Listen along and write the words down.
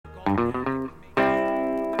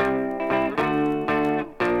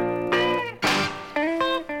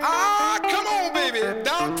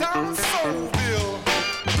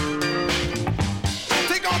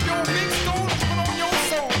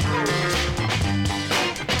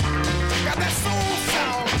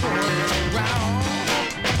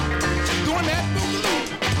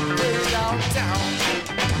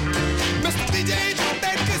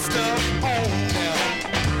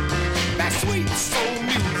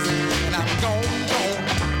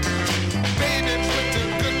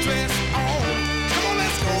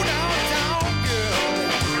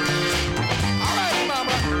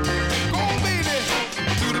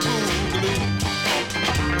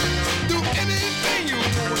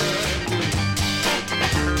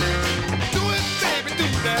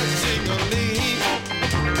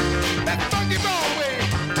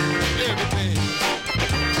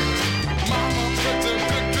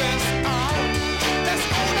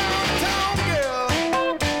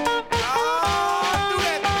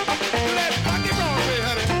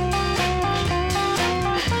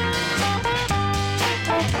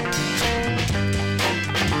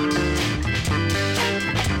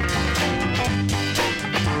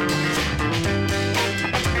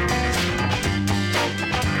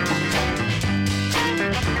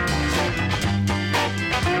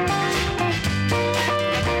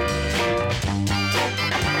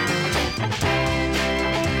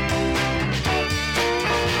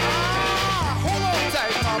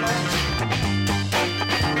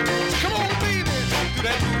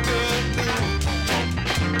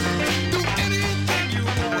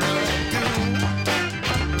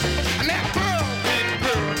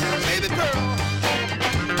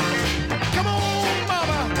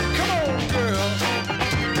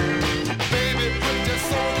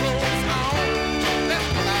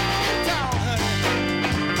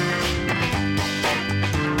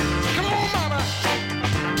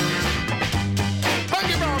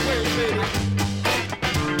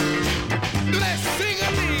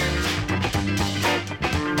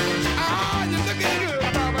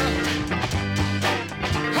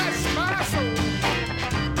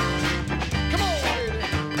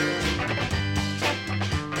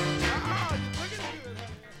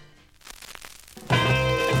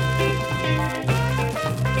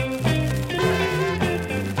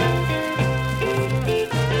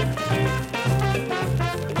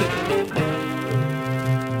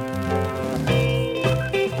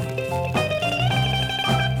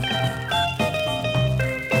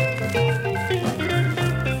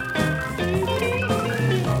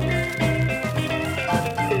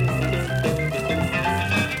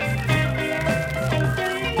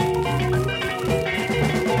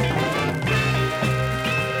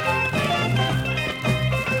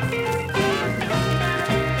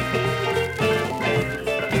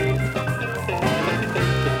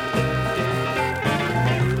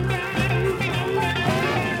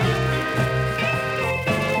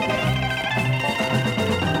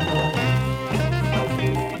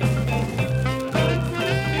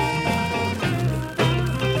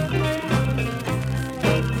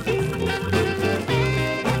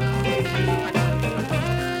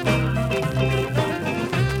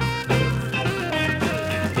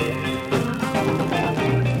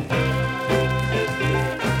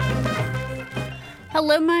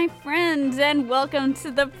Hello, my friends, and welcome to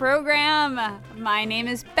the program. My name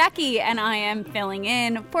is Becky, and I am filling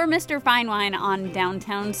in for Mr. Fine Wine on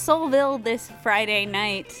Downtown Soulville this Friday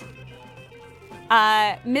night.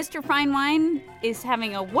 Mr. Fine Wine is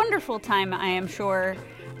having a wonderful time, I am sure,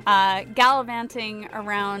 gallivanting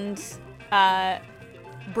around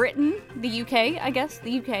Britain, the UK, I guess,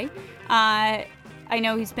 the UK. I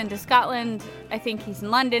know he's been to Scotland. I think he's in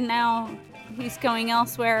London now. He's going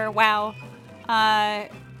elsewhere. Wow.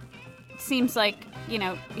 Seems like, you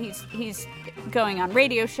know, he's going on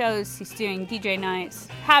radio shows, he's doing DJ nights,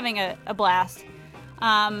 having a blast.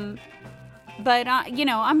 But you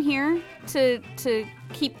know, I'm here to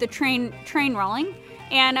keep the train rolling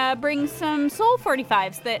and bring some Soul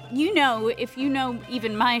 45s that, you know, if you know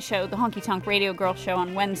even my show, the Honky Tonk Radio Girl Show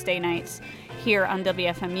on Wednesday nights here on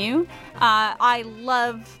WFMU. I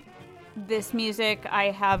love this music.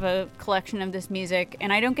 I have a collection of this music,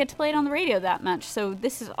 and I don't get to play it on the radio that much, so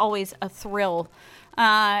this is always a thrill.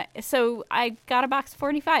 So I got a box of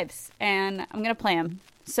 45s, and I'm going to play them.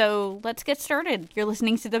 So let's get started. You're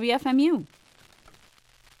listening to WFMU.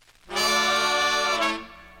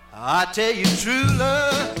 I tell you, true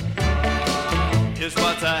love is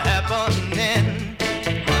what's happening.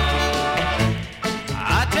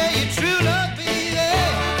 I tell you, true love, baby,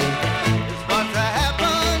 is what's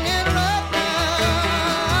happening right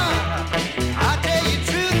now. I tell you,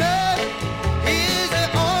 true love is the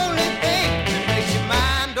only thing that makes your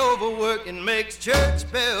mind overwork and makes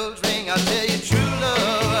church bells ring. I tell you, true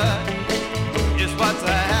love is what's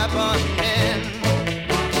happening.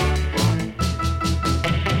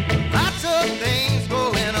 Things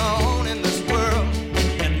going on in this world,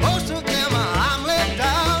 and most of them I'm left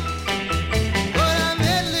out. But I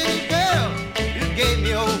met a little girl who gave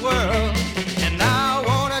me a whirl, and now I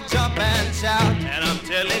wanna jump and shout. And I'm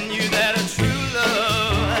telling you that a true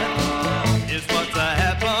love is what's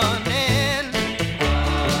happening.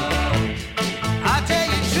 I tell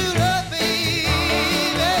you, true love, baby,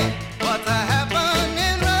 what's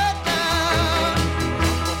happening right now.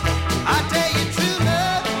 I tell you, true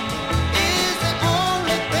love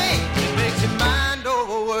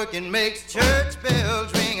and makes church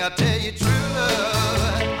bells ring. I tell you, true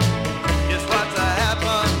love is what's happening.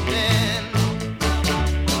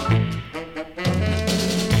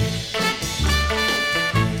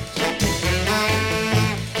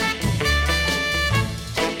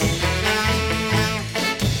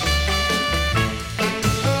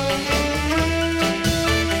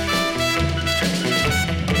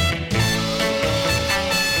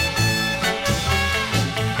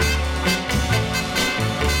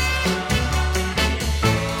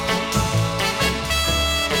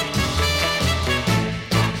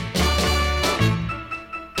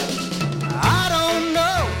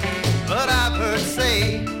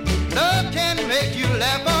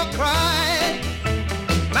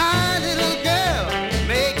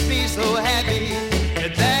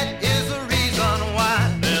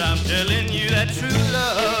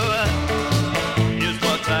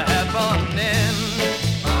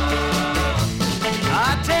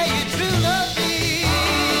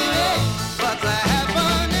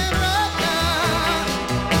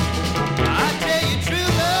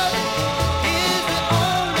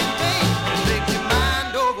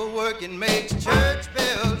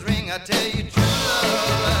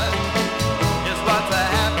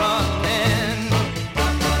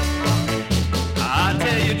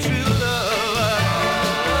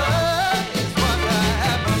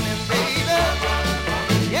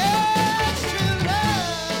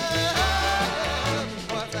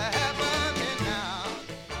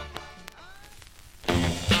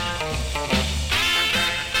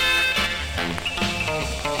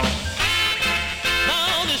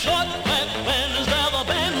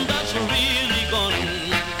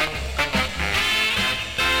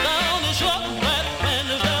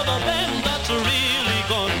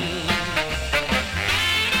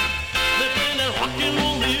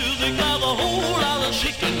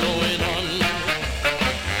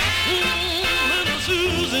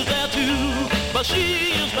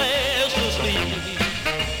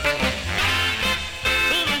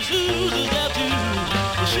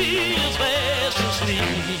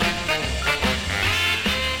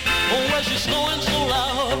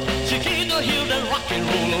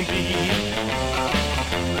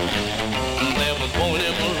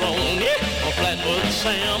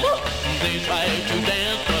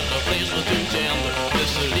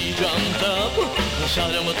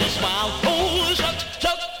 Shut him with a smile. Oh, shucks,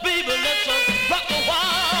 shucks, baby, let's rock a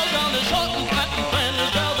while down the short and flat and plan.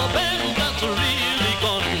 There's the band that's really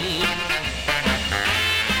gone.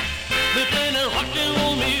 They're playing that rock and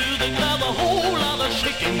roll music, got a whole lot of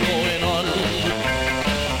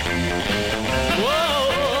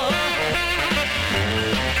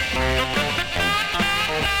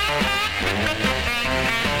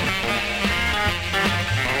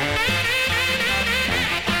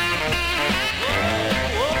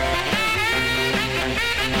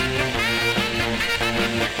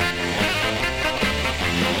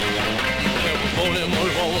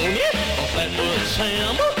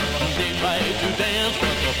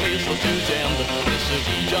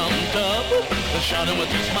shining with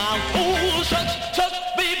a smile. Oh, shucks, shucks,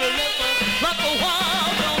 baby, let's rock a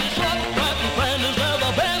while down this rock, right and Flanders, where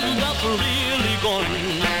the band just really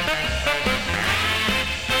going.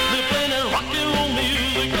 They're playing that rock and roll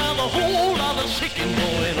music, there's a whole lot of shaking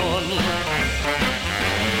going on.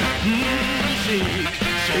 Shake,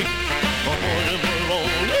 shake, on and roll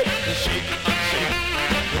it, shake, shake,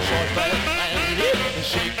 the short back band,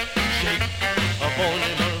 shake, shake, on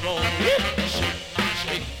and roll it, shake,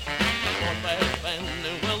 shake, the short back band,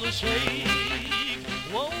 well, shake,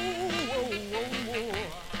 whoa, whoa, whoa, whoa.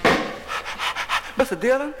 Mr.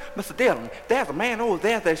 Dillon, there's a man over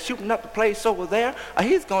there that's shooting up the place over there.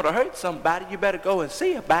 He's going to hurt somebody. You better go and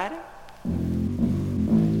see about it.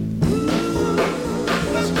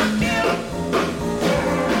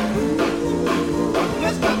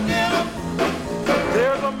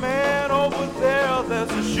 There's a man over there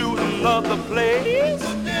that's shooting up the place.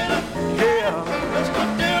 Yeah.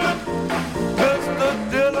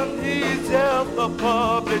 Mr. Dillon, he's just a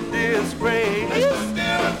public disgrace.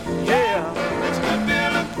 Yeah.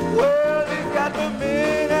 Well, he's got the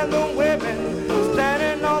men and the women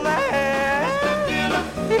standing on the hand.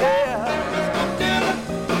 Yeah.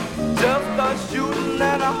 Just a shooting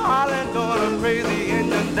and a hollering, doing a crazy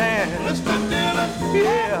Indian dance.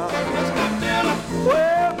 Yeah.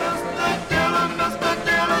 Well, Mr. Dillon, Mr.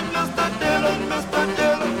 Dillon, Mr. Dillon, Mr.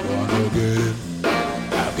 Dillon. Wanna get it?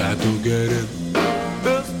 I've got to get it.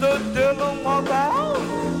 Mr. Dillon was out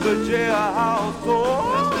the jailhouse door.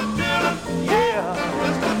 Mr. Dillon, yeah.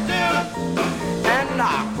 Mr. Dillon, and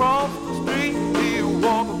across the street he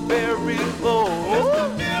walked very slow. Mr.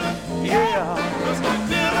 Dillon, yeah. Mr.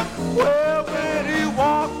 Dillon, well, when he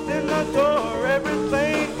walked in the door,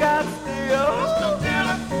 everything got still. Mr.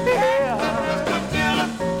 Dillon, yeah. Mr. Dillon,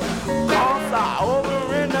 cause I over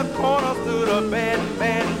in the corner stood a bad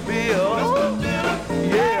man Bill. Mr. Dillon,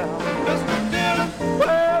 yeah. Mr. Dillon,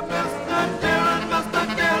 well, Mr. Dillon, Mr.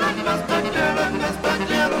 Dillon, Mr. Dillon, Mr.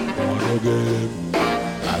 Dillon. Wanna get it?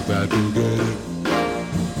 I've got to get it.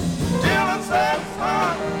 Dillon said,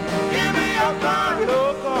 son, give me your gun.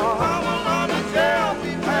 Your gun. Come along to jail.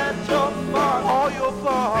 We've had your fun, all your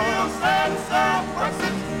fun. Bill said, son, what's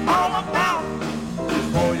it all about?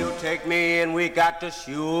 Before you take me in, we got to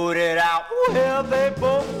shoot it out. Well, they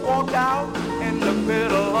both walked out in the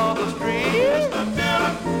middle of the street. Mr.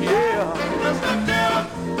 Dillon, yeah. Mr. Dillon,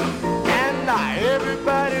 and now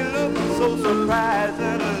everybody looked so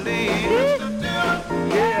surprisingly. Mr. Dillon,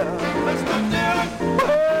 yeah. Mr. Dillon,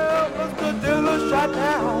 well, Mr. Dillon shot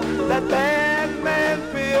down that bad man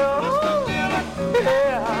Bill. Mr. Dillon,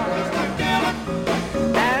 yeah. Mr. Dillon,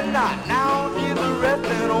 and now he's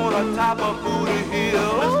arrested on the top of Booty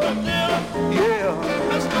Hill. Mr. Dillon, yeah.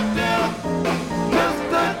 Mr. Dillon,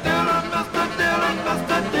 Mr. Dillon, Mr. Dillon,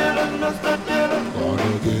 Mr. Dillon, Mr. Dillon. Wanna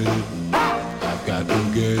get it? I've got to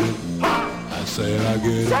get it. I say I get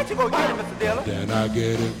it. Said you go get it, Mr. Dillon. Then I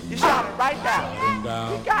get it. You shot him right down. Shot him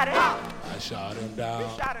down. You got it. I shot him down. You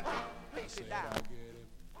shot him completely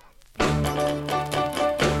down.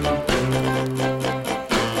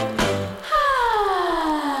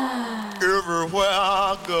 Everywhere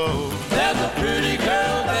I go, There's a pretty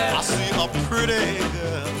girl there, I see a pretty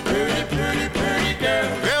girl. pretty, pretty, pretty girl.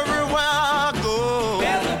 Everywhere I go,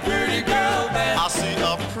 There's a pretty girl there, I see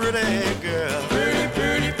a pretty girl. pretty,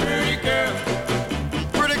 pretty, pretty girl.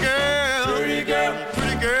 Pretty girl, Pretty girl,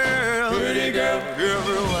 pretty girl, pretty girl.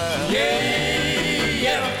 everywhere. Yeah,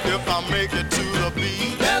 yeah. If I make it to the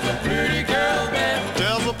beach, There's a pretty girl there,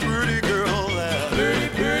 there's a pretty girl there. pretty,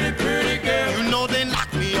 pretty, pretty girl. You know they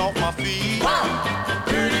knock me off my feet.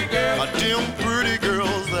 Pretty girl, Them pretty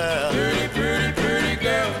girls there. pretty, pretty, pretty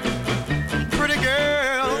girl. Pretty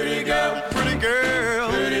girl, Pretty girl, pretty girl,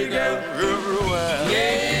 pretty girl. everywhere.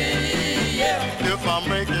 Yeah, yeah. If I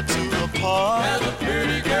make it to the park, There's a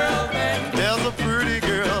pretty girl there, there's a pretty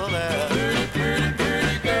girl there. pretty, pretty,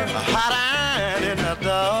 pretty girl. Hiding in the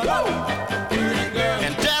dark, Pretty girl,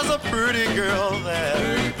 and there's a pretty girl there.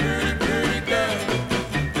 pretty, pretty, pretty girl.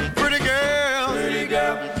 Pretty girl, Pretty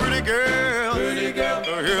girl, pretty girl, pretty girl.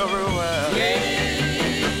 everywhere.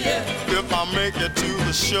 Yeah, yeah. If I make it to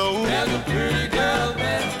the show, There's a pretty girl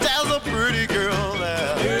there, there's a pretty girl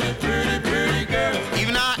there. pretty, pretty, pretty girl.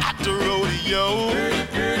 Even out at the rodeo, Pretty,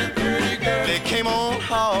 pretty, pretty girl. they came on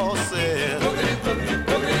horses. Boogity, boogity,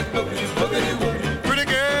 boogity, boogity, boogity, boogity. Pretty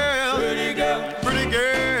girl, Pretty girl, pretty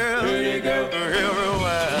girl, pretty girl.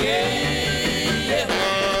 everywhere. Yeah, yeah.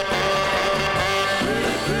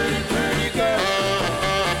 Pretty, pretty, pretty girl.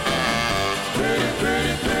 Pretty,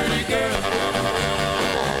 pretty, pretty girl.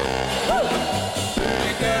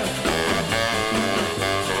 Pretty girl.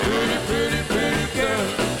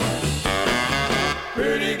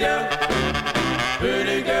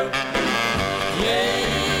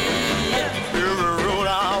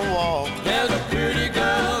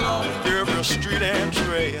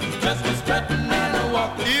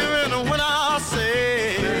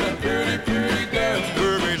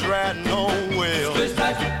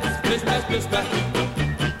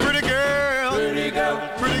 Pretty girls, pretty girls,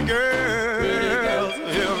 pretty girls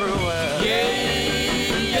everywhere.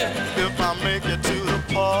 If I make it to the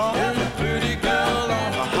park, pretty girl on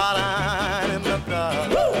a hotline in the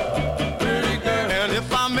dark. And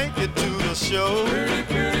if I make it to the show, pretty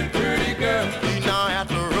girl, you know at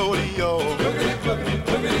the rodeo.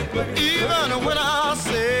 Even when I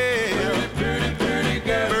say, pretty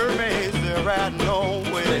girl, mermaids they're riding nowhere.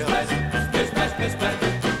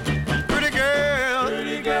 Pretty girl,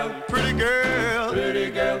 pretty girl, pretty girl, pretty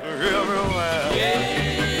girl everywhere.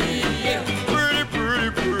 Pretty, pretty,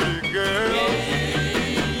 pretty girl.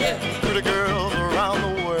 Pretty girls around the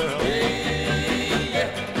world.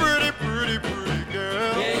 Pretty, pretty, pretty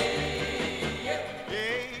girl.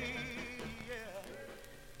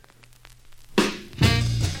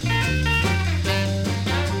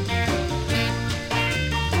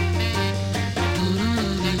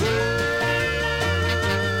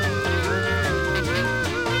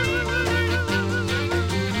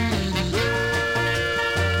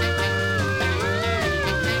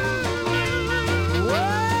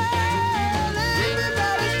 Well,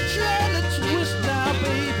 everybody's trying to twist now,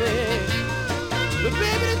 baby. But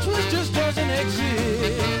baby, the twist just doesn't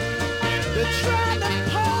exist. They're trying to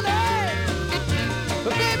pony,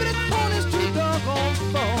 but baby, the pony's too doggone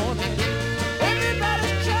phony.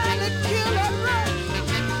 Everybody's trying to kill that rush,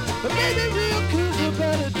 but baby, real cool's a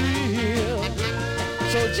better deal.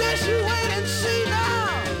 So just you wait and see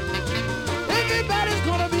now. Everybody's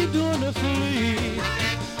gonna be doing the flea.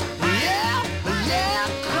 Yeah, yeah,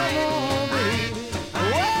 come on, baby.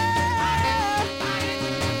 Well,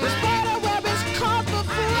 the spider web is caught the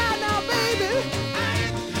fly now, baby.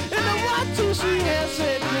 And the 1, 2, 3 has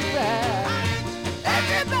said goodbye.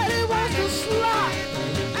 Everybody wants to slop,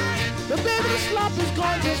 but baby, the slop is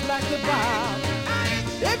gone just like the bomb.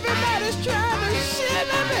 Everybody's trying to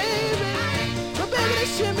shimmy, baby, but baby, the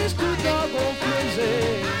shimmy's too doggone crazy.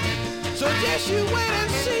 So just you wait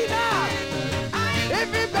and see now.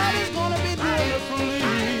 Everybody's gonna be doing the flea.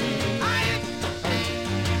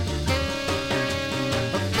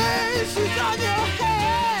 A face is on your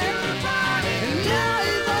head, and now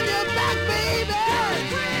he's on your back, baby.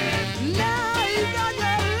 Now he's on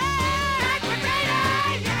your leg,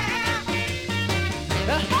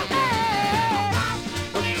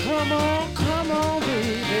 come on,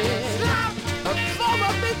 baby. From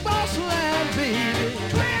a big boss land, baby.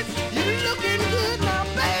 You're looking good now,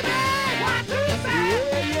 baby. Yeah.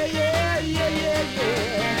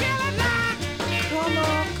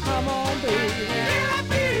 Come on, baby.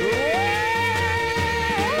 Yeah.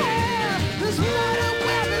 This spider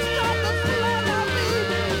web is starting to fly now,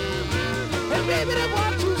 baby. And baby, the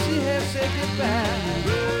 1, 2, 3 has said goodbye.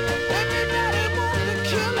 Everybody wants to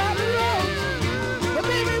kill that rose, but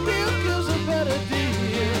baby, real kills a better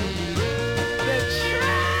deal. They're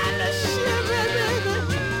trying to shimmy, baby,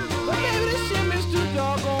 but baby, the shimmy's too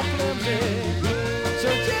doggone flimsy. So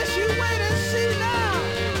just you wait and see now.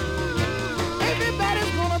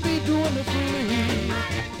 Everybody's gonna be doing the flea.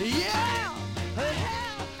 Yeah,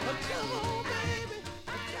 come on, baby,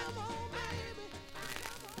 come on, baby.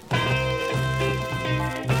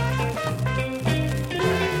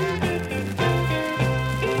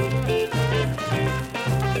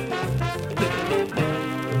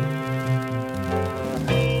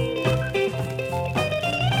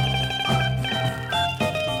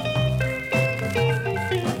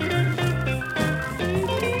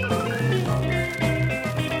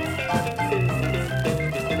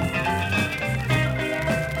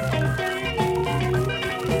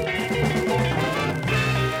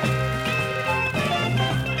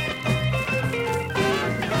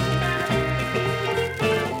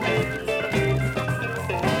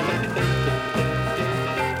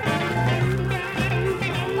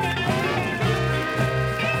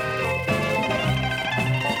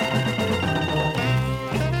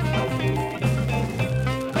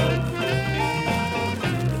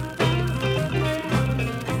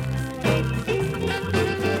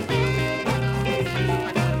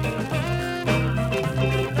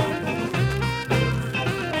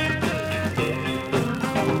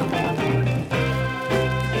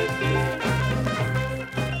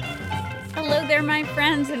 my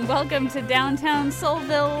friends, and welcome to Downtown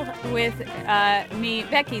Soulville with me,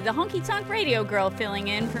 Becky, the Honky Tonk Radio Girl, filling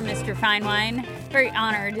in for Mr. Finewine. Very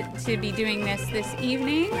honored to be doing this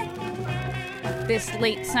evening, this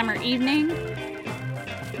late summer evening.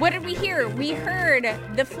 What did we hear? We heard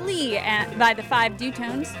The Flea by the Five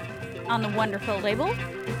Dutones on the wonderful label.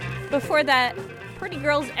 Before that, Pretty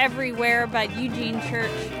Girls Everywhere by Eugene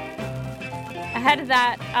Church. I Ahead of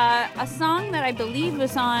that, a song that I believe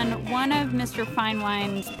was on one of Mr.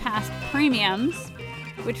 Finewine's past premiums,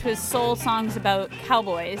 which was soul songs about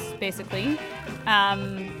cowboys, basically.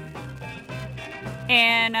 And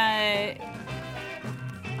I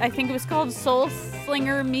think it was called Soul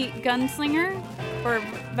Slinger Meet Gunslinger, or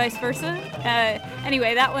vice versa.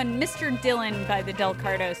 Anyway, that one, Mr. Dillon by the Del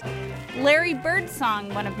Cardos. Larry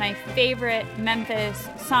Birdsong, one of my favorite Memphis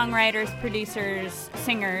songwriters, producers,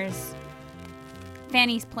 singers,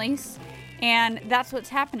 Fanny's Place. And That's What's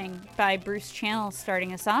Happening by Bruce Channel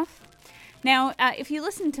starting us off. Now, if you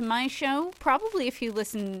listen to my show, probably if you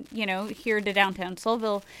listen, here to Downtown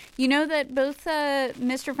Soulville, you know that both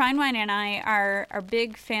Mr. Finewine and I are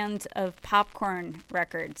big fans of popcorn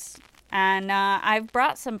records. And I've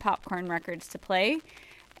brought some popcorn records to play.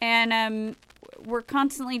 And we're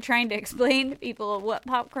constantly trying to explain to people what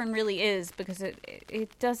popcorn really is, because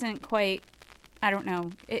it doesn't quite, I don't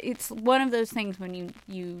know. It's one of those things when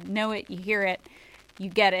you know it, you hear it, you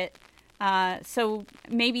get it. So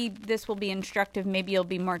maybe this will be instructive, maybe you'll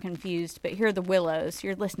be more confused, but here are the Willows.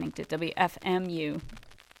 You're listening to WFMU.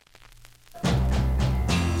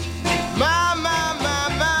 My.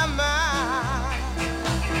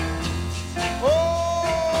 Oh,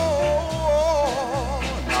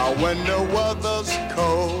 now when the weather's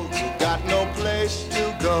cold, you got no place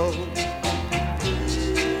to go.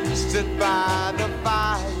 Sit by the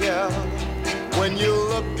fire when you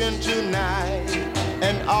look into night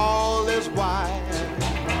and all is white.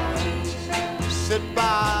 Sit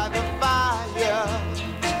by the fire,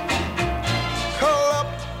 curl up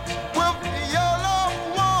with your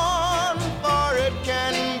loved one, for it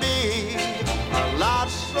can be a lot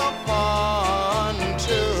of fun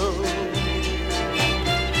too.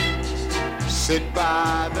 Sit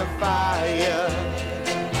by the fire,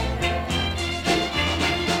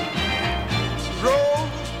 roll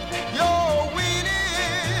your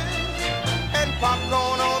weenies and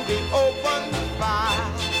popcorn on the open fire.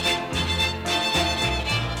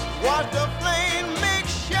 Watch the flame make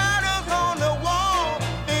shadows on the wall.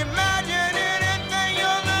 Imagine anything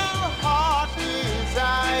your little heart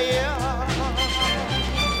desire.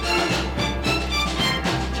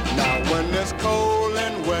 Now when it's cold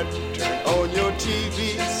and wet, turn on your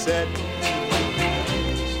TV set.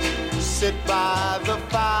 Sit by the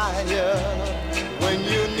fire when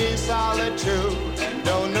you need solitude and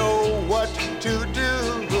don't know what to do.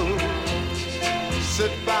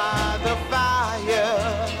 Sit by the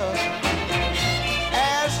fire,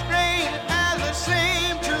 as strange as it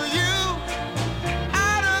seemed to you.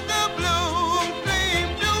 Out of the blue,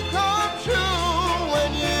 dreams do come true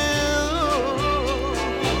when you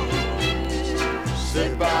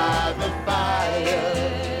sit by the fire.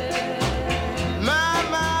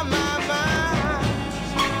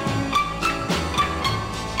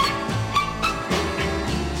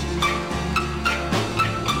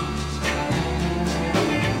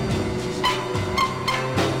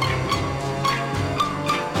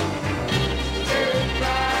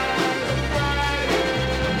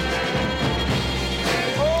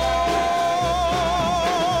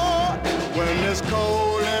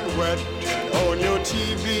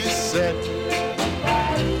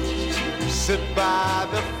 Sit by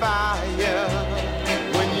the fire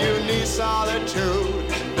when you need solitude,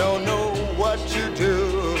 don't know what to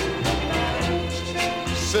do.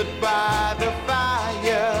 Sit by the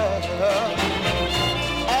fire,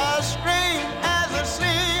 as strange as it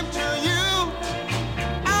seemed to you.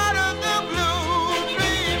 Out of the blue,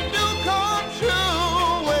 dreams do come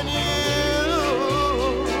true when you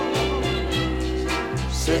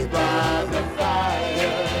sit by the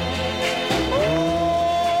fire.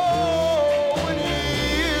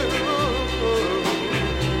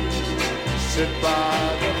 Sit by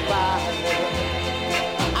the fire.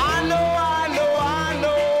 I know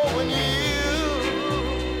when you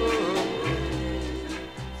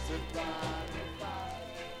sit by the fire.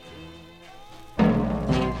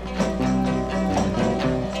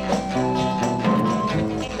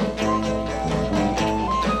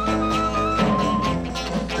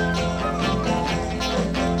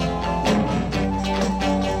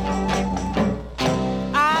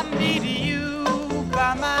 I need you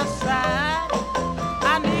by my side.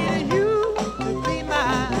 I need you to be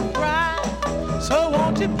my bride. So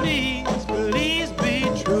won't you please be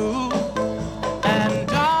true. And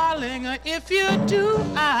darling, if you do,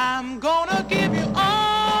 I'm gonna give you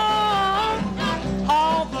all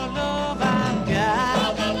the love I've got.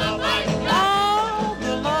 All the love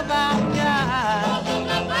I've got.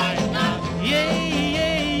 Yeah.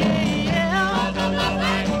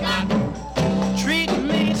 Treat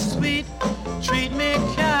me sweet, treat me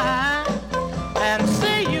kind, and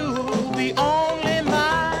say you'll be on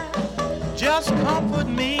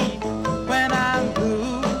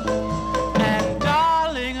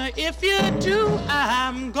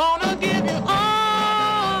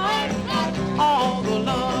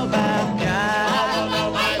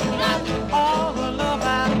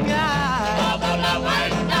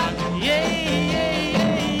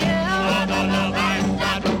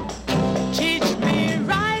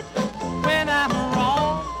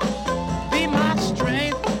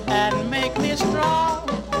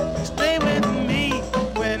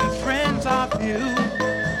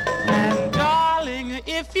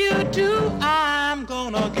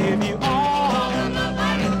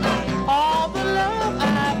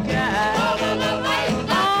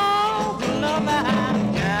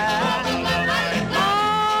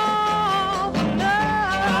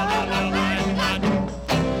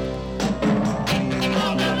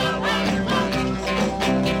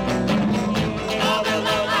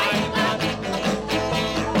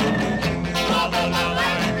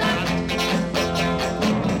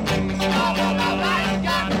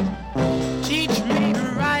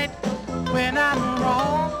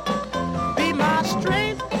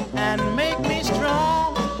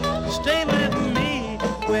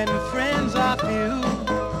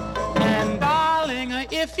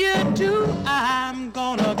you, I'm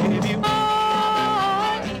gonna give you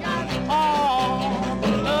all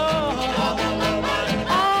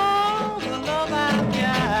the love I've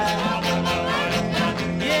got.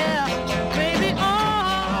 Yeah, baby,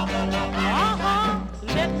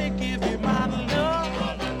 let me give you my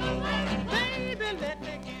love. Baby, let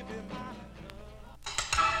me give you my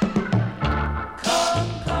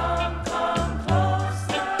Come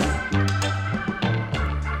closer.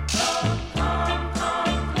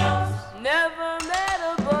 Come close. Never met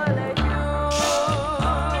a boy like you.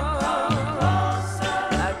 Come closer.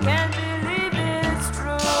 I can't believe it's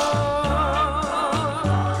true.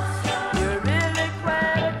 You're really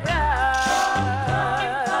quite a guy.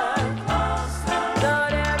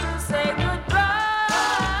 Don't ever say goodbye.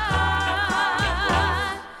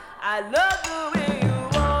 I love the way you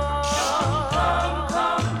walk.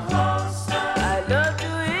 Come closer. I love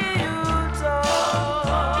the way you talk.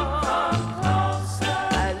 Come closer.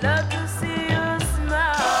 I love to see you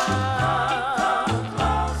smile. Come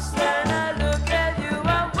closer. When I look at you, I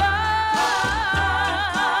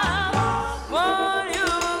want you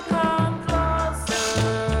come closer,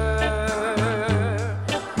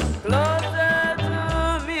 closer to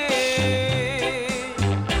me.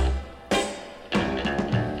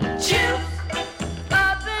 Chill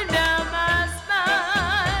up and down my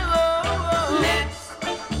spine. Lips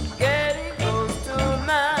getting close to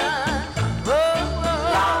mine.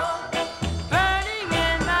 Burning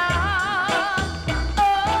in my heart.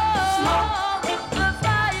 The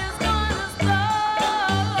fire's gonna start.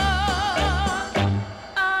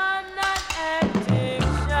 I'm not acting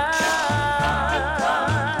shy.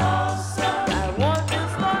 I want you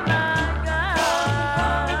for my guy.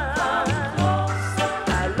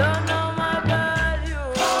 I don't know about you.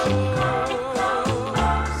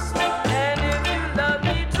 And if you love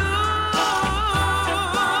me too,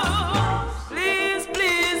 please,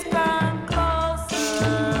 please come closer,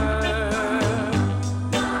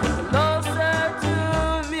 closer to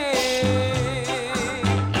me.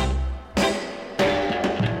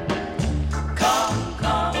 Come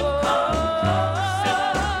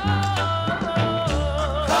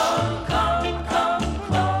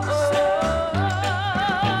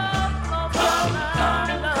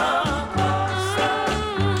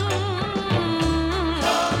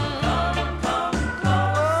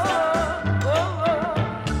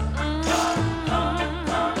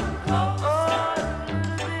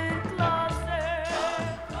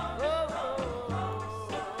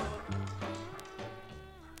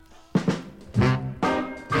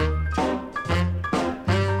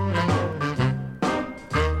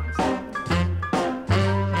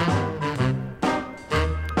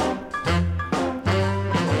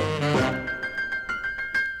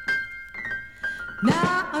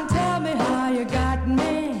Now tell me how you got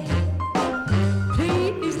me.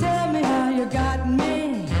 Please tell me how you got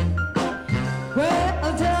me.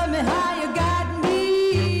 Well, tell me how you got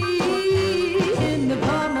me in the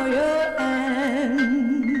palm of your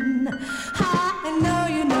hand. I know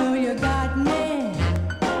you got me.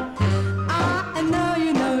 I know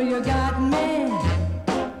you got me.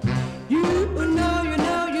 You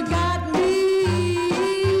know you got me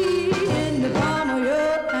in the palm of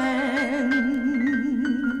your hand.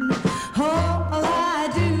 All I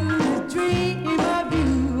do is dream of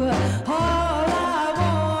you. All I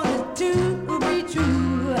want is to be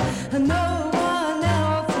true. No one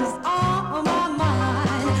else is on my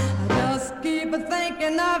mind. I just keep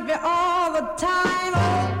thinking of you all the time.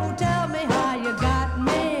 Oh, tell me how you got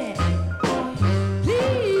me.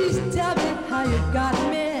 Please tell me how you got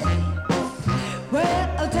me.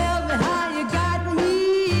 Well, tell me how you got me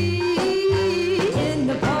in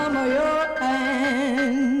the palm of your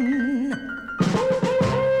hand.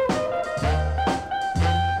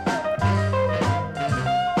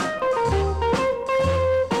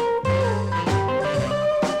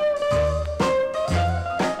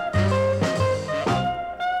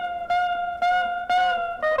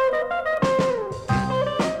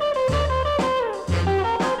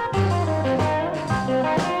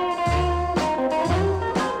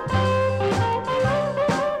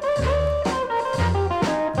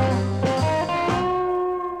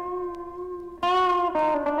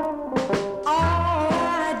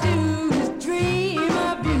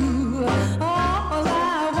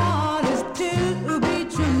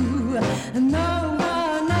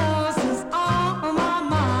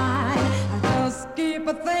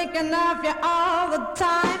 thinking of you all the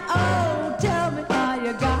time. Oh, tell me how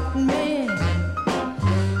you got me.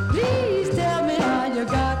 Please tell me how you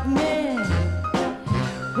got me.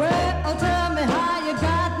 Well, tell me how you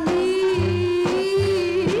got me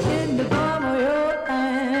in the palm of your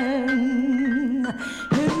hand.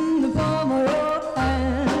 In the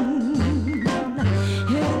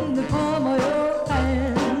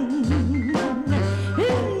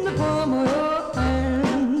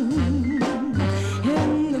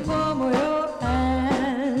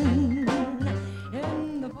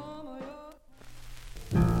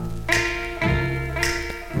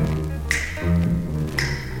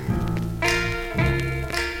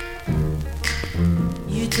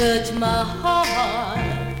touch my heart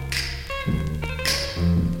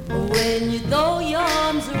when you throw your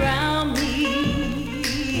arms around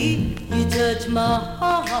me. You touch my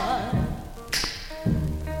heart.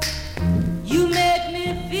 You make me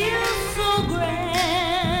feel so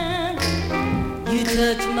grand. You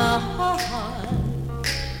touch my heart.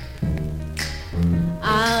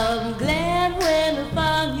 I'm glad when I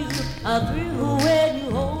found you. I thrill when you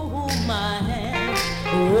hold my hand.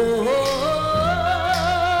 Oh, yeah.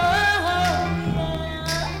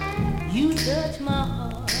 You touch my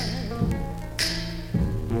heart.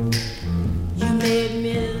 You made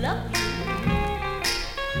me love you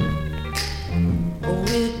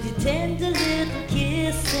with your tender little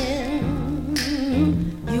kissing.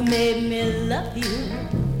 You made me love you.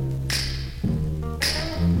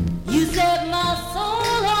 You set my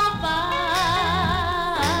soul on fire.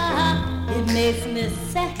 It makes me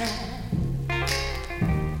sad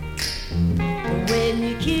when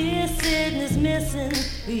your kissing is missing.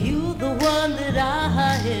 You the one that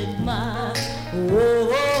I admire. Oh,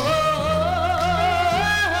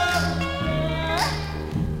 yeah.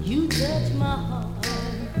 You touch my heart.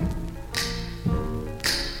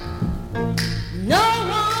 No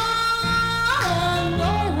one,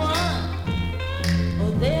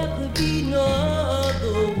 oh, there could be no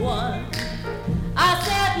other one. I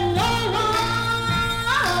said no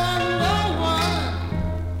one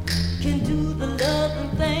can do the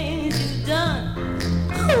loving things you've done.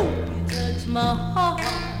 Oh, you touch my heart.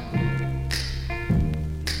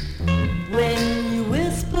 When you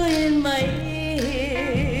whisper in my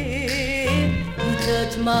ear, you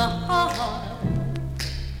touch my heart.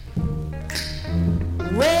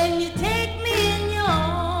 When you take me in your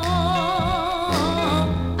arms,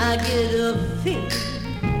 I get a feel.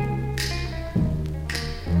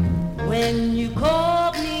 When you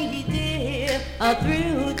call me dear, I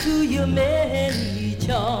thrill to your many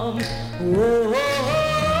charms. Oh,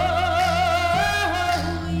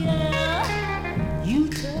 yeah, you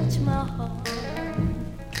touch my heart.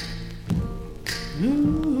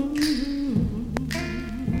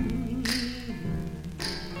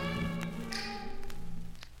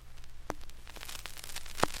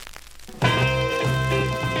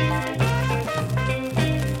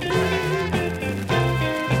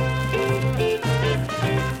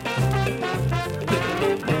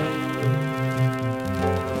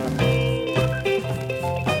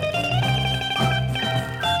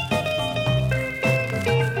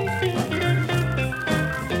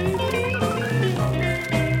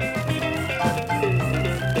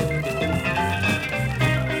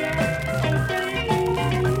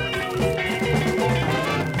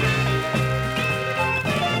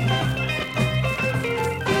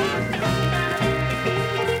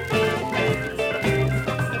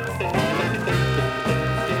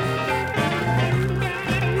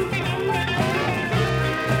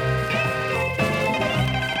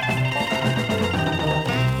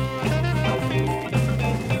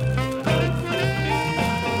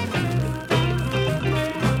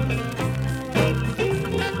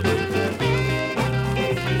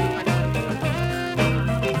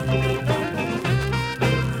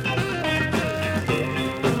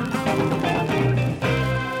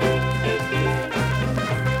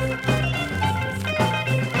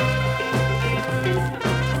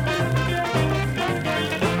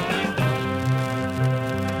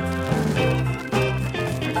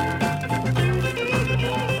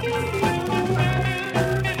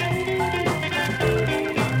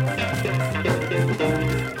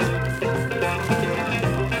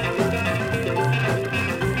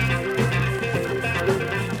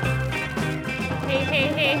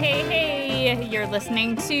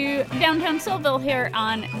 Listening to Downtown Soulville here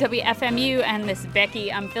on WFMU, and this is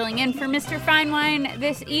Becky. I'm filling in for Mr. Fine Wine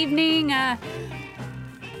this evening.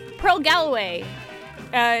 Pearl Galloway,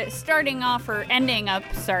 ending up,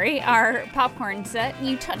 our popcorn set,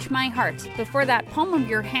 You Touch My Heart. Before that, Palm of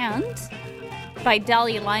Your Hand by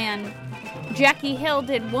Dolly Lyon. Jackie Hill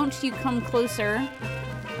did Won't You Come Closer.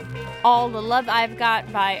 All the Love I've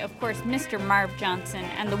Got by, of course, Mr. Marv Johnson.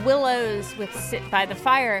 And the Willows with Sit by the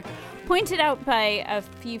Fire, pointed out by a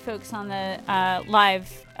few folks on the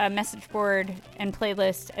live message board and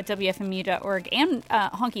playlist at WFMU.org and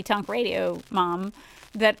Honky Tonk Radio Mom,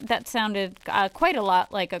 that sounded quite a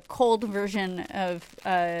lot like a cold version of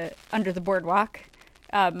Under the Boardwalk.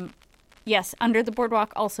 Yes, Under the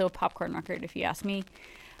Boardwalk, also a popcorn record, if you ask me.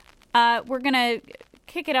 We're going to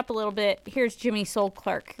kick it up a little bit. Here's Jimmy Soul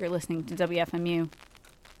Clark. You're listening to WFMU.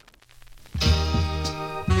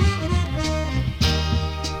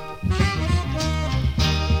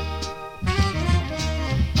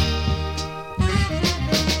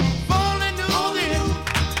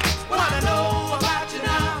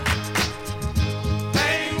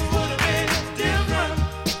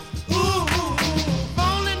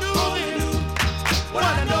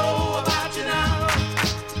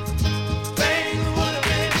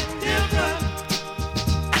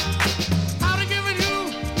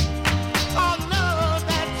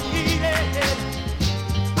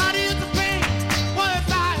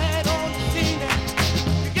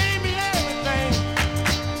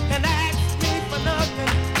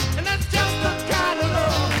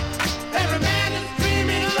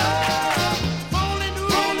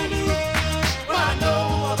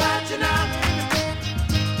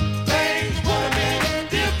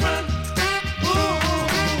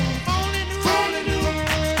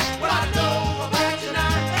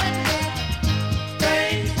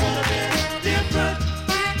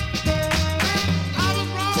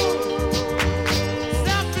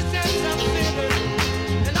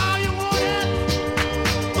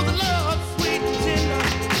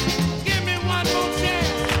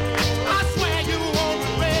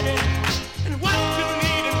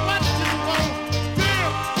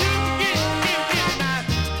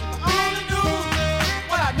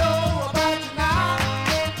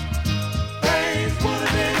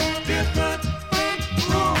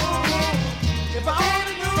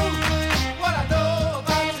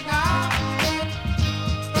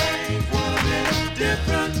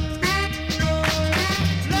 different.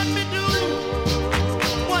 Let me do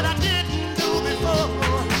what I didn't do before.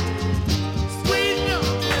 Sweet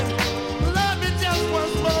nothing, love me just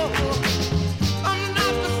once more. I'm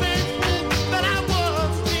not the same fool that I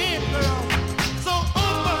was then, girl. So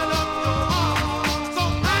open up your arms so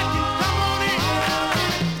I can come on in.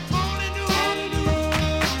 Only do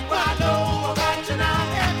what I know about you now,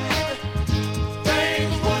 and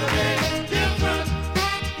things would have been different.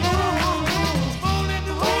 Only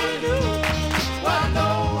do what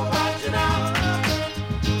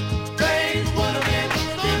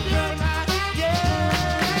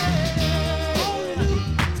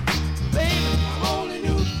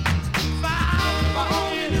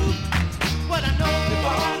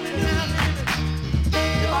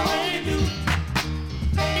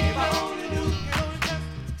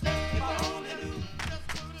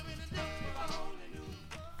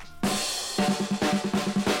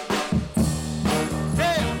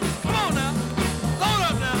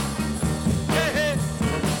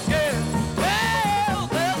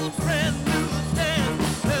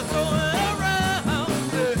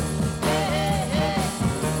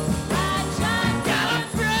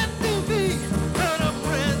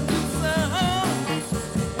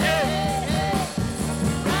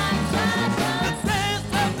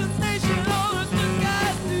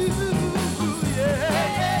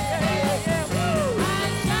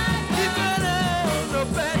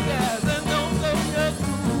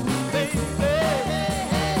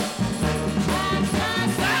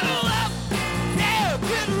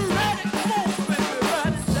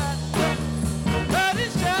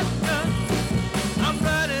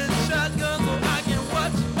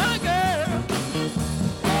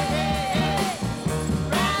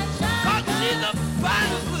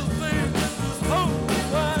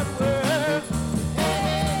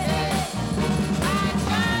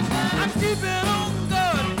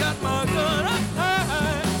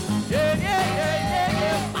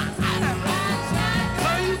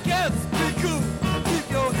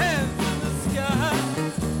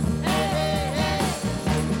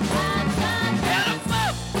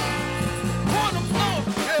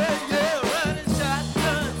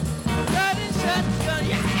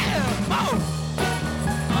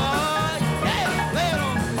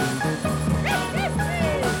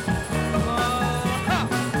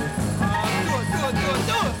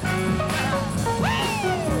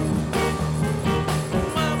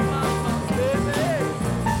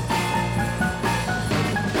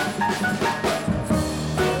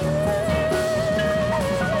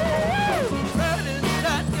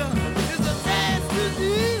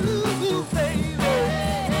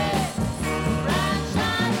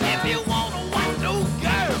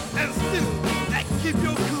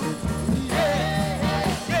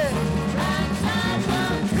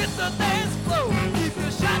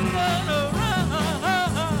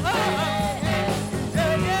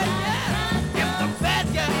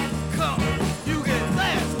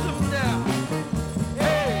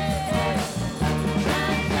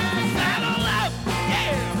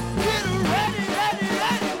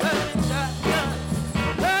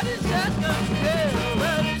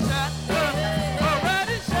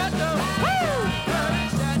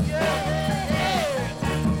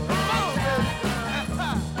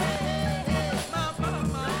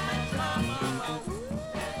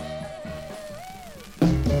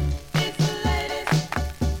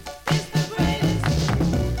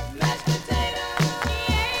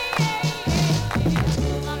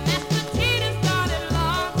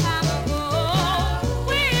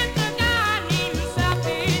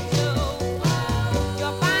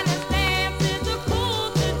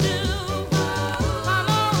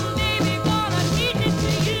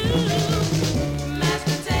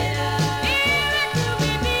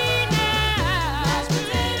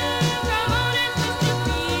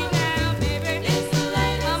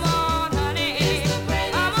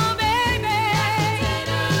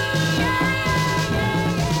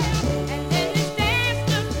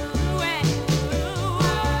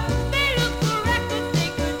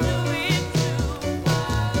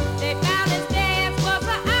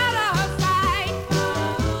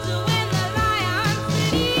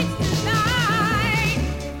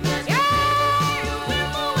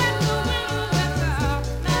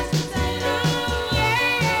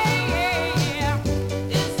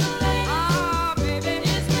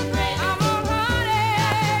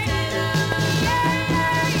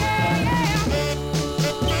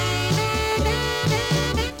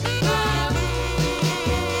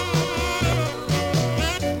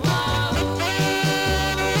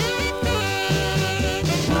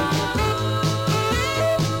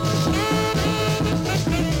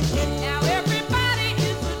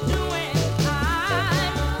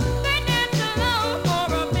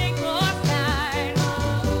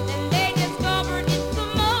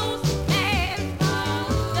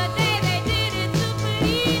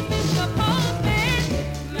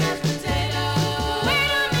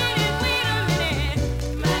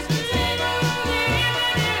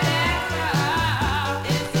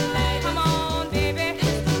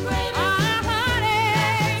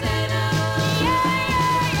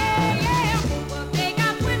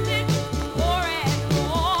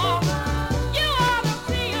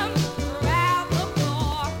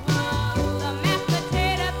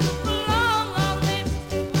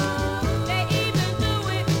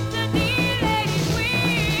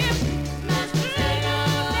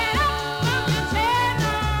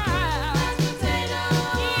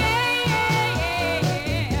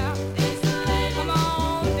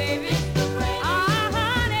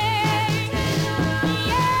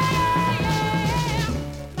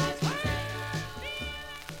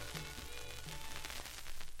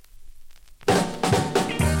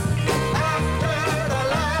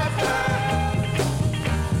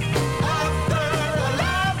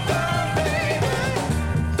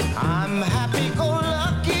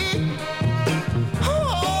happy-go-lucky,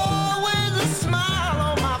 always a smile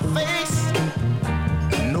on my face.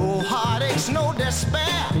 No heartaches, no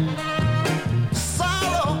despair,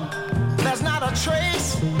 sorrow, there's not a trace.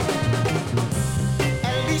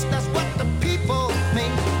 At least that's what the people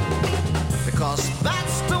think, because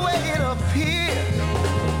that's the way it appears.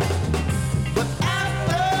 But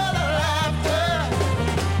after the laughter,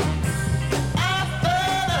 after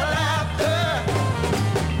the laughter,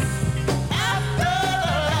 after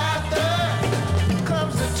the laughter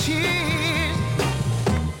comes the tears.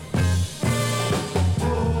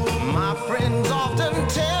 My friends often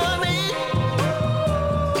tell me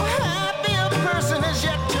a happier person is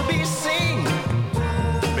yet to be seen,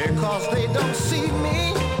 because they don't see me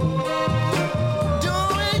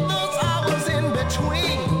doing those hours in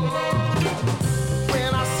between,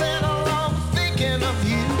 when I sit alone thinking of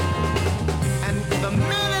you, and the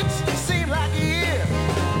minutes seem like years.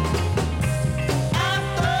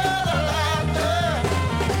 After the laughter,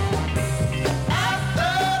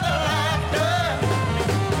 after the laughter,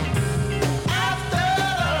 after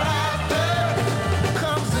the laughter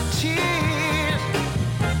comes the tears.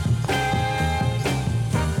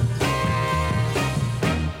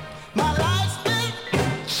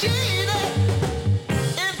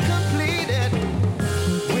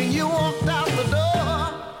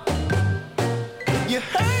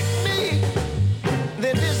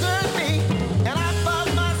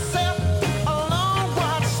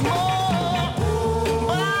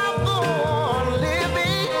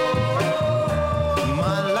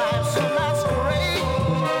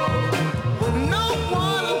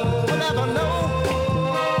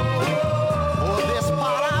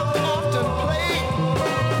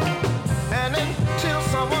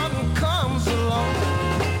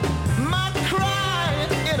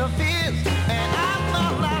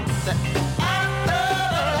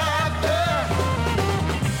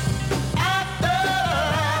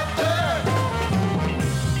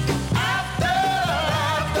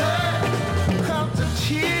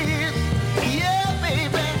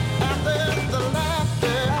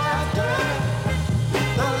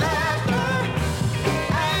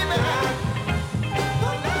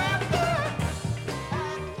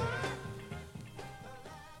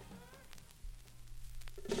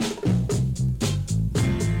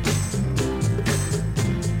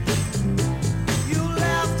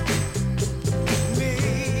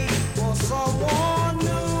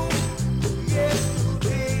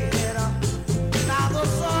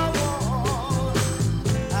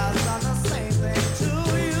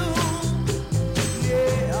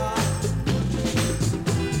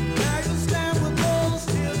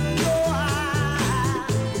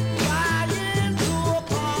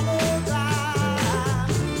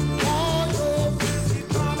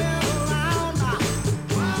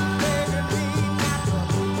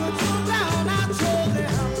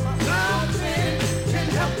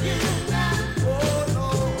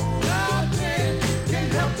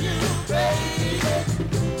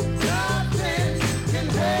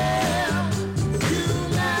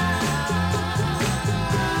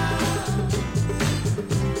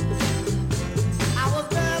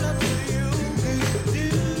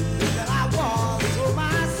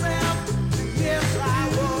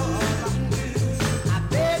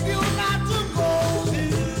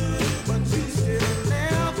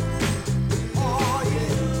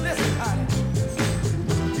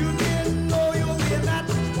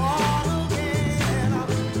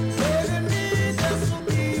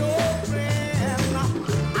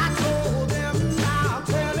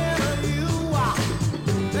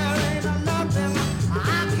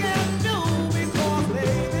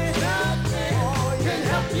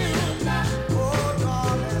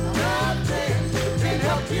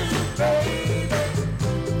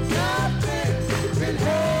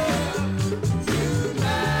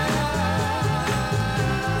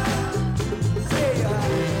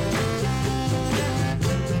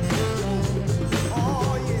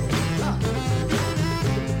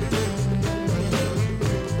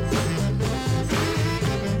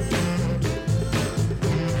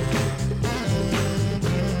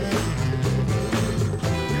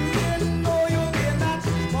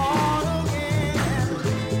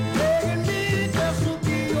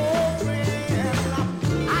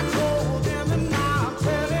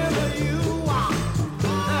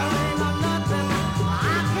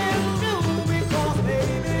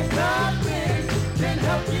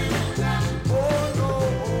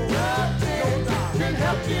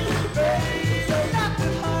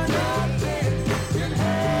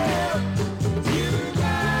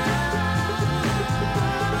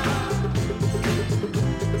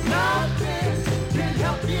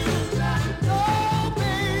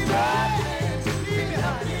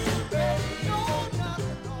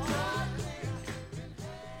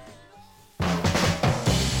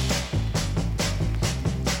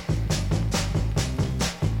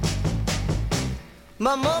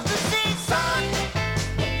 My mother said, son,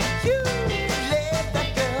 you let that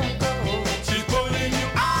girl go. She's pulling you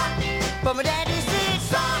out. But my daddy said,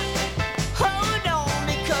 son, hold on,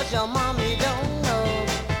 because your mommy don't know.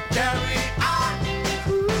 Carry on.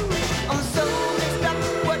 I'm so mixed up,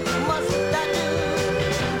 what must I do?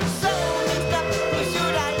 So mixed up, who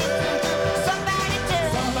should I listen to? Somebody tell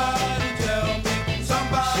me. Somebody tell me.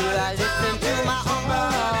 Somebody Should I listen to my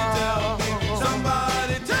Somebody tell me.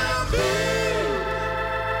 Somebody tell me.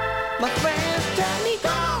 My friends tell me,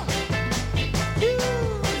 go. You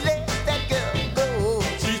let that girl go.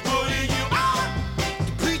 She's pulling you out.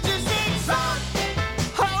 The preacher said, son,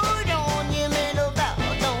 hold on, you little bow,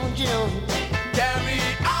 don't you know? Carry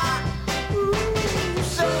on.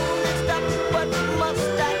 So mixed up, what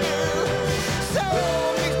must I do? So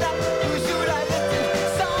mixed up, who should I listen to?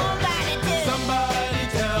 Somebody tell me. Somebody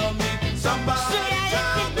tell me. Somebody Should I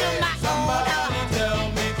tell listen me. to my Somebody own tell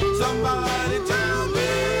me. Somebody tell me.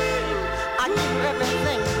 I give her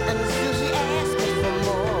everything, and still she asks me for more.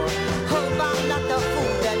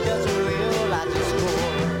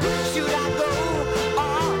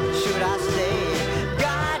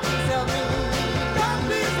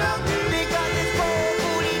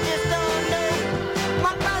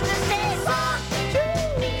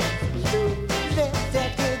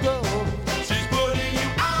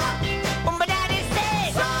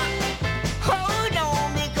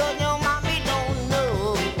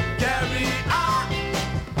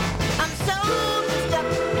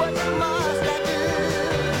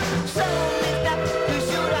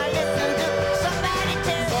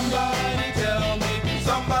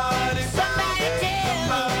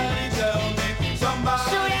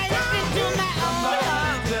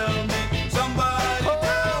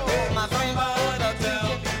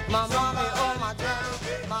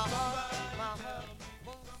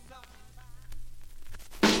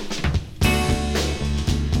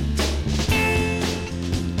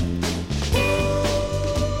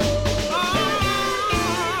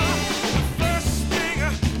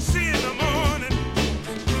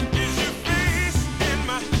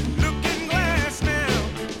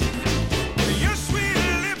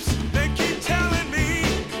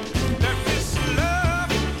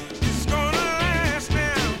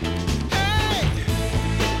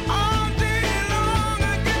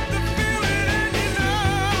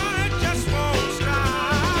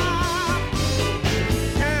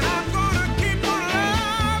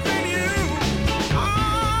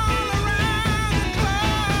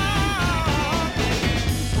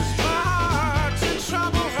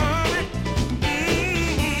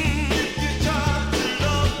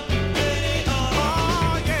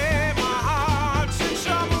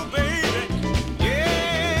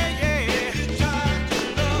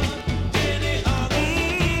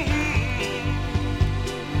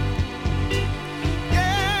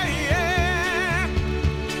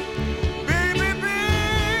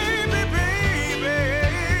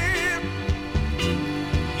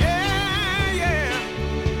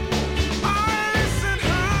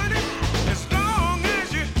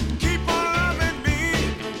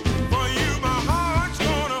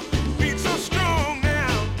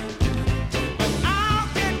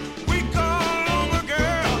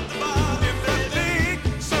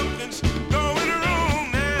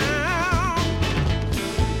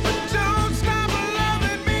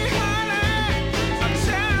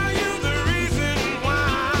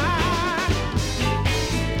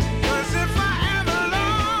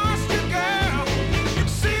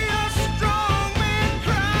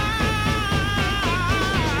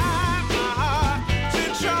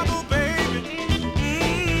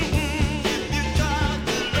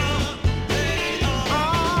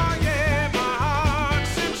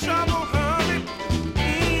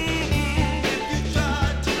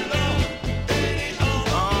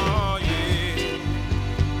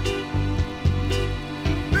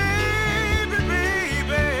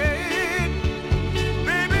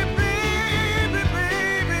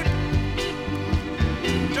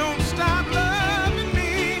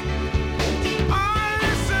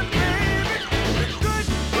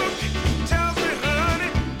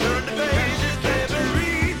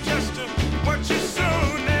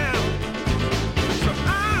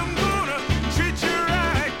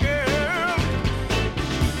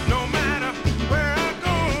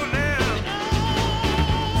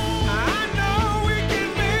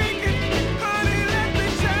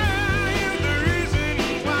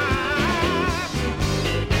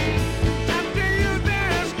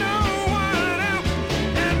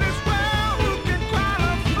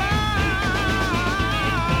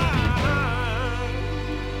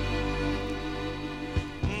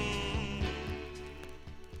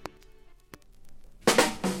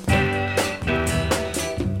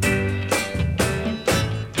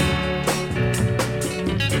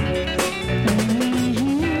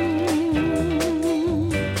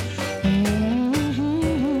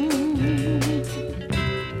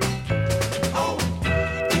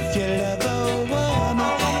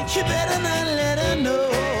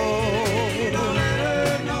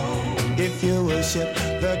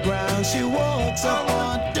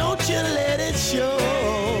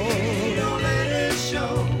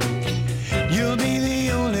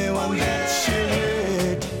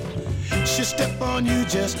 on you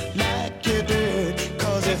just like you did.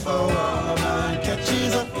 Cause if a woman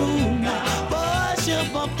catches a fool now, boy, she'll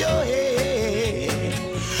bump your head.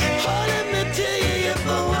 Oh, let me tell you, if a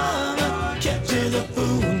woman catches a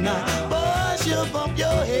fool now, boy, she'll bump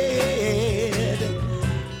your head.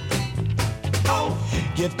 Oh,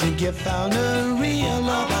 you think you found a real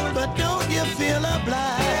love, but don't you feel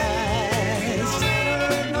obliged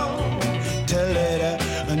to let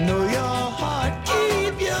her know your heart,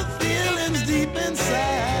 keep your feelings deep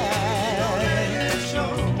inside.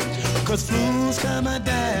 Cause fools come a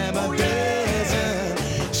dime a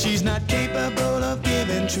dozen. She's not capable of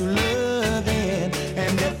giving true loving.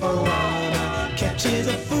 And if a woman catches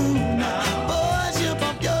a fool now, boy, she'll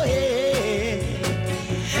bump your head.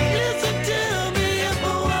 Listen to me, if a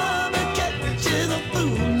woman catches a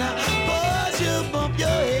fool now, boy, she'll bump your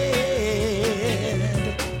head.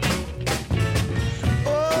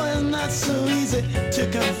 Oh, it's not so easy to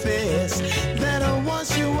confess that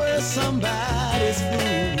once you were somebody's fool.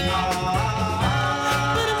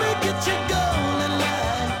 But if we get your goal in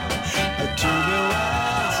life to be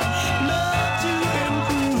wise, love to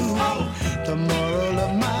improve. The moral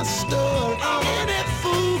of my story, any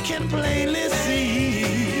fool can plainly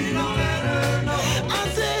see. I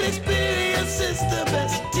said experience is the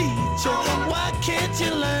best teacher. Why can't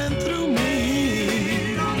you learn through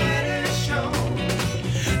me?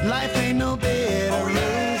 Life ain't no bed of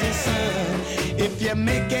roses, son. If you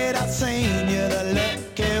make it out sane, you're the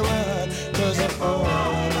lucky one. Cause if a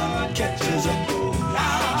woman catches a fool, oh,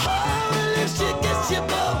 well, if she gets you,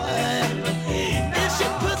 boy, if she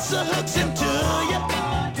puts her hooks into you,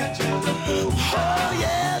 oh,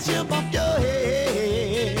 yeah, she'll bump your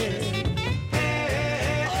head.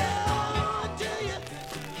 Oh, I tell you.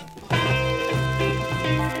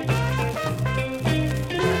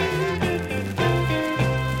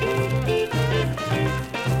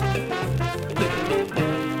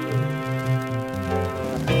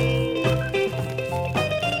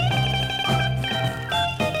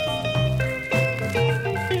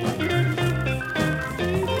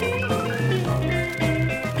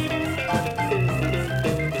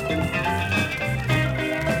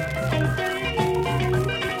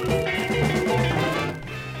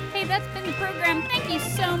 Hey, that's been the program. Thank you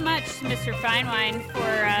so much, Mr. Finewine,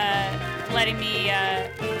 for letting me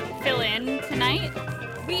fill in tonight.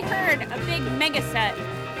 We heard a big mega set,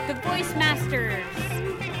 the Voice Masters,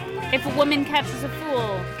 If a Woman Catches a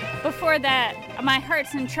Fool. Before that, My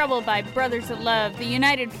Heart's in Trouble by Brothers of Love. The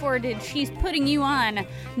United Four did She's Putting You On.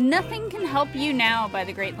 Nothing Can Help You Now by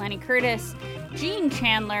the great Lenny Curtis. Gene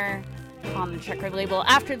Chandler on the Checkered label.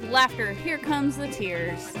 After the Laughter, Here Comes the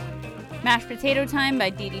Tears. Mashed Potato Time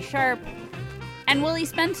by Dee Dee Sharp. And Willie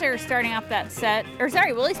Spencer starting off that set.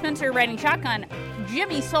 Willie Spencer riding shotgun.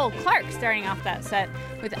 Jimmy Soul Clark starting off that set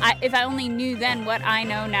with If I Only Knew Then What I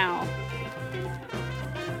Know Now.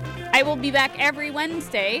 I will be back every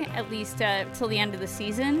Wednesday, at least till the end of the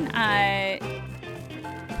season,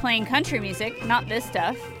 playing country music, not this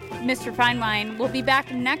stuff. Mr. Finewine will be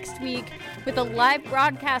back next week with a live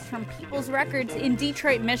broadcast from People's Records in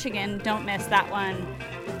Detroit, Michigan. Don't miss that one.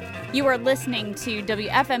 You are listening to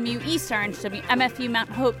WFMU East Orange, WMFU Mount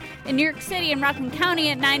Hope in New York City and Rockland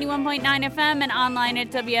County at 91.9 FM and online at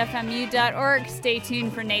WFMU.org. Stay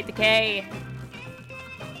tuned for Nate the K.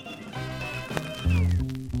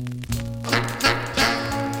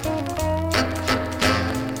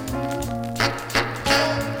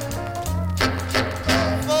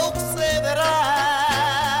 Folks say that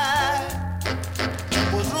I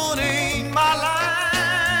was ruining my life.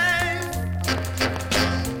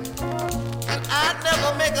 I'd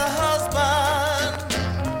never make a husband,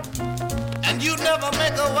 and you'd never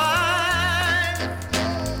make a wife.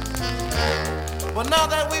 But now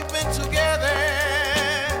that we've been together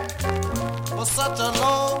for such a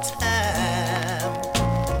long time,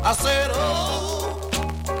 I said, oh,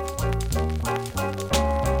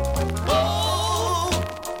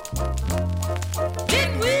 did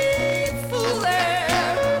we fool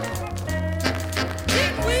them?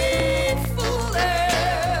 Did we fool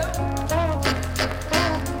them?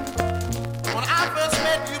 When I first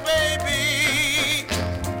met you, baby,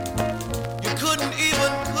 you couldn't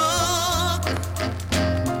even cook,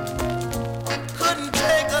 couldn't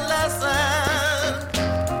take a lesson,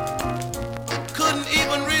 couldn't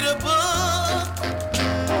even read a book.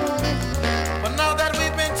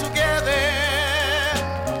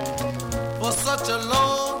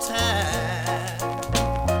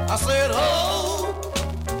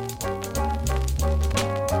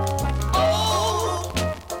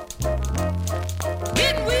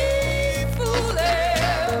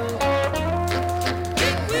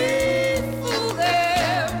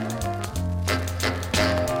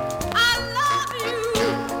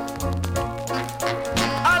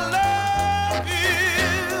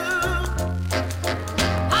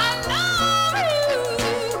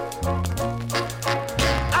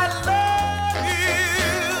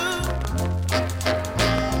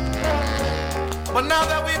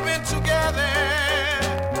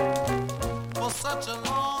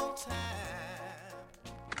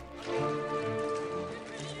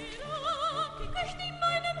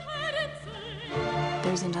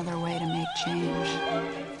 There's another way to make change.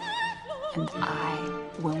 And I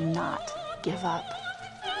will not give up.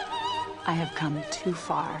 I have come too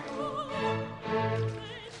far.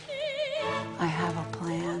 I have a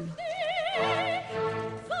plan.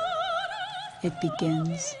 It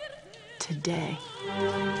begins today.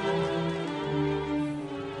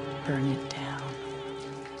 Burn it down.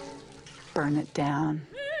 Burn it down.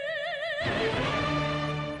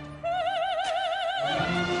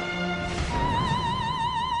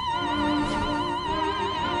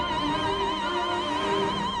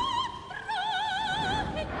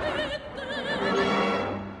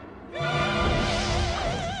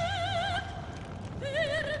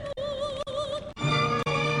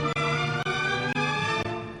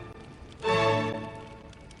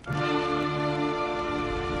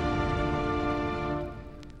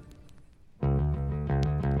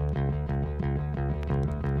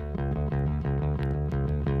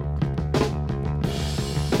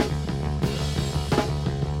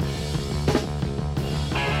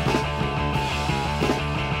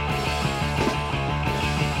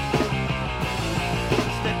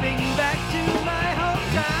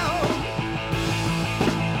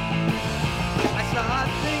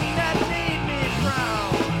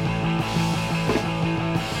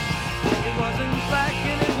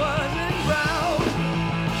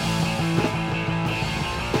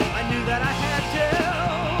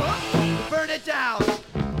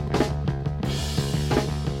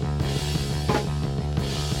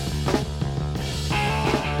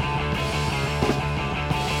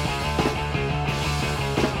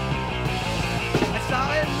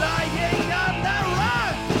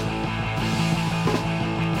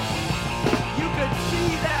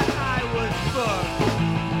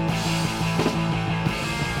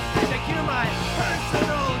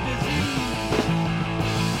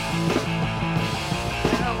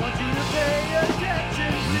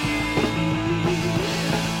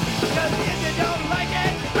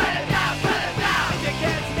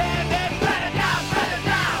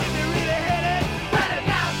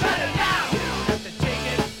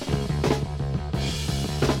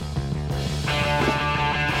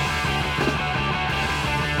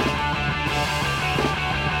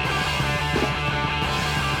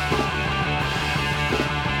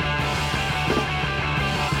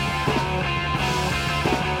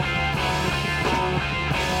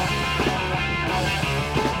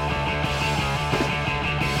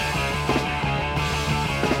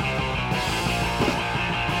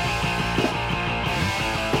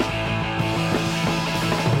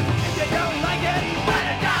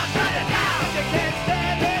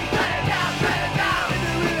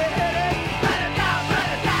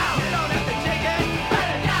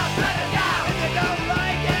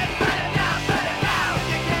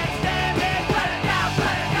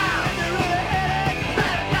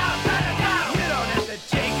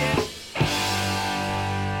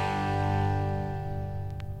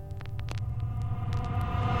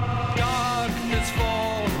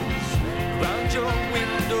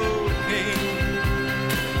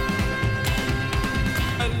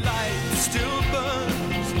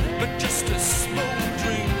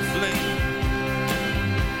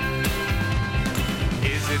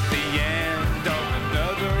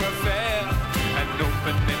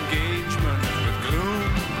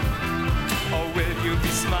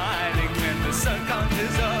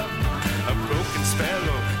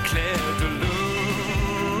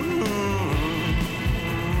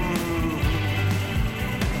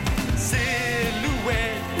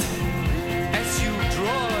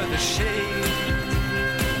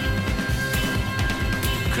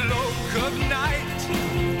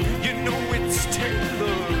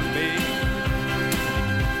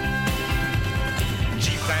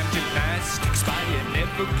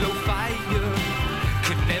 Glow fire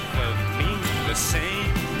could never mean the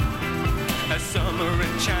same as summer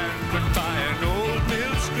enchantment by an old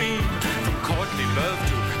mill stream, from courtly love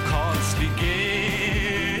to costly gain.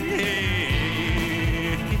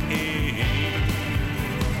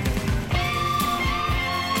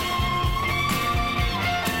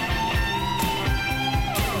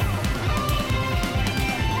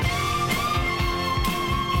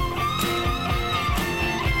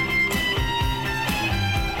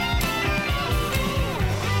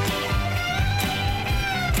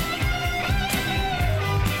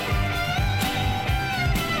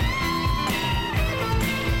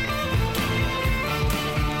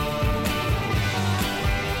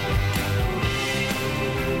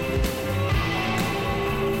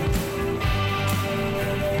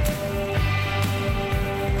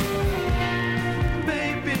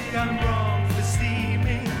 I'm wrong for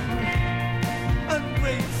seeming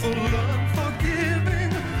ungrateful, unforgiving.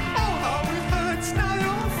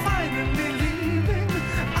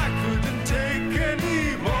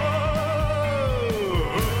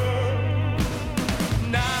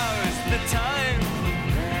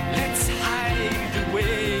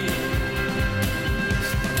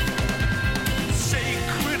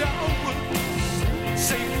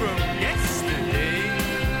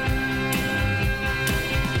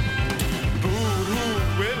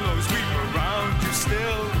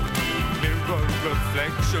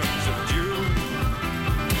 reflections of June.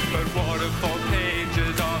 But waterfall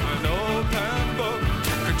pages of an open book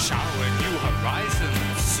could shower new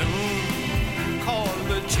horizons soon. Call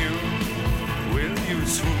the tune, will you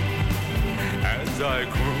swoon as I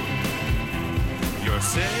croon your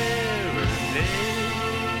serenade?